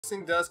This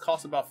thing does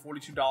cost about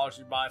 $42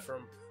 to buy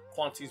from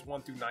quantities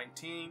 1 through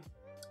 19,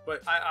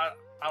 but I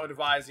would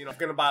advise, you know, if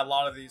you're gonna buy a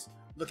lot of these,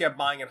 look at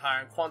buying in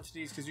higher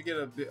quantities because you get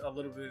a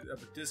little bit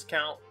of a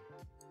discount,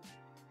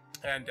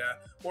 and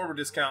more of a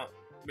discount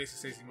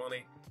basically saves you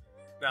money.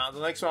 Now the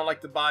next one I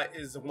like to buy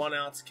is the 1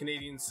 ounce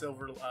Canadian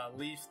silver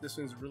leaf. This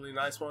one's a really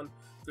nice one.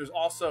 There's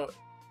also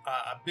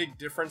a big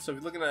difference. So if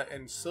you're looking at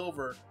in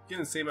silver, you're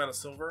getting the same amount of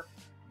silver,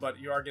 but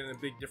you are getting a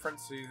big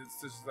difference. So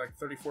this is like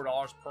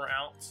 $34 per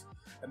ounce,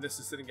 and this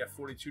is sitting at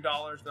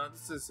 $42. Now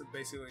this is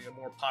basically a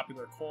more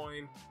popular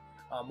coin,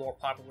 more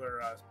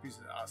popular piece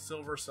of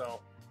silver,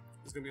 so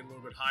it's gonna be a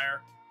little bit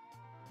higher.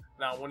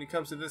 Now when it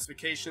comes to the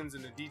specifications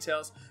and the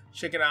details,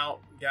 check it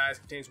out, guys.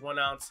 It contains 1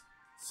 ounce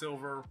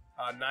silver,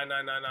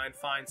 9999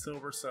 fine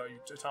silver, so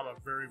you're talking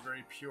about very,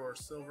 very pure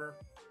silver.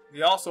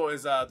 It also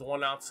is the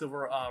 1 ounce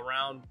silver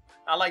round.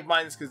 I like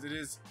buying this because it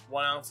is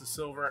 1 ounce of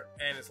silver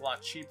and it's a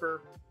lot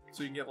cheaper,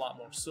 so you can get a lot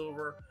more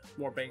silver,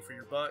 more bang for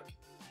your buck.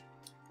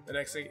 The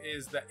next thing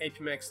is the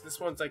APMEX. This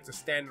one's like the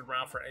standard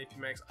round for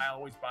APMEX. I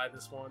always buy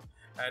this one,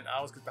 and I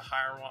always get the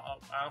higher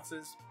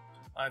ounces.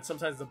 And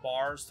sometimes the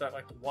bars, so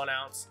like the 1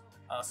 ounce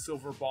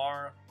silver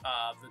bar,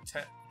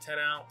 the 10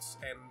 ounce,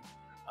 and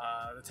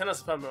the 10 ounce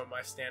is probably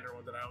my standard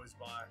one that I always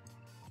buy.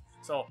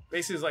 So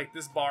basically it's like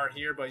this bar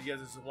here, but you guys,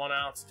 there's a 1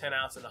 ounce, 10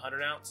 ounce, and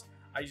 100 ounce.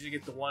 I usually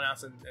get the 1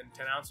 ounce and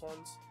 10 ounce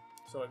ones.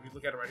 So if you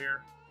look at it right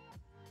here,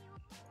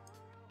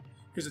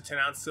 here's a 10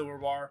 ounce silver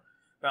bar.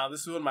 Now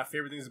this is one of my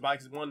favorite things to buy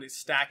because one, the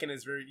stacking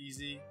is very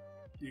easy.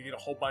 You get a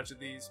whole bunch of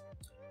these.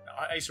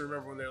 I used to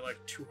remember when they were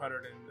like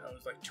 200 and it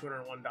was like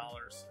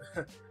 $201.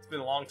 It's been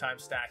a long time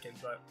stacking,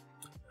 but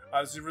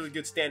this is a really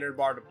good standard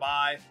bar to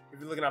buy. If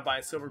you're looking at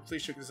buying silver,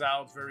 please check this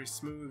out. It's very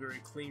smooth, very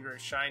clean, very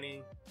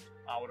shiny.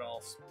 What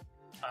else?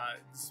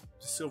 This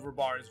silver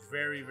bar is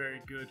very,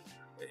 very good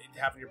to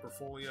have in your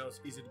portfolio. It's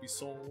easy to be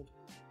sold.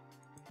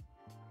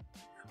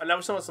 And now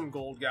we're showing some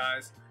gold,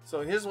 guys.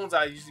 So here's the ones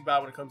I usually buy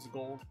when it comes to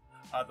gold.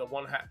 The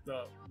one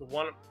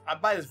I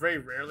buy this very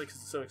rarely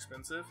because it's so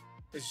expensive.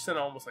 It's just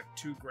almost like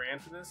 $2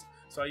 grand for this.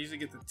 So I usually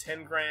get the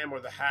 10 gram or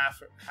the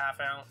half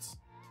ounce,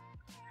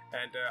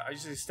 and I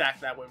usually stack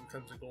that way when it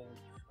comes to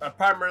gold. I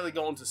primarily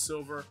go into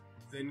silver,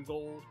 then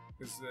gold,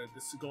 because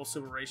this gold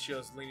silver ratio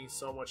is leaning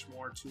so much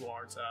more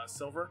towards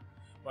silver.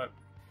 But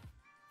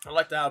I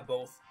like to have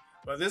both.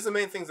 But this is the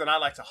main things that I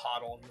like to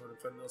hodl, if you want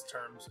to put in those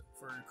terms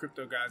for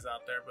crypto guys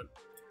out there. But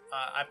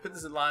I put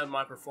this in line in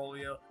my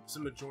portfolio. So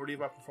the majority of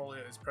my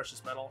portfolio is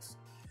precious metals,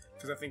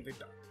 because I think the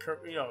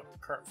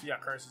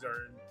fiat currencies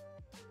are in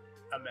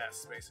a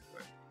mess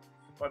basically.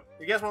 But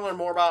if you guys want to learn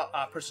more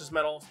about precious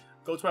metals,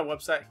 go to my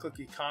website, click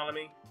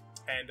economy,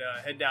 and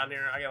head down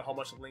there. I got a whole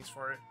bunch of links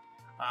for it.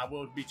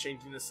 We'll be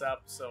changing this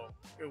up so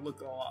it'll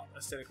look a lot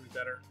aesthetically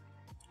better.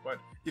 But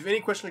if you have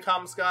any questions or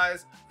comments,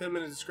 guys, put them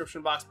in the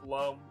description box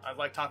below. I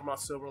like talking about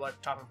silver, I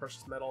like talking about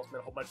precious metals, made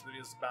a whole bunch of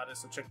videos about it,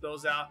 so check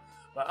those out.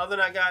 But other than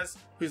that, guys,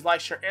 please like,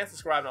 share, and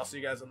subscribe, and I'll see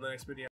you guys in the next video.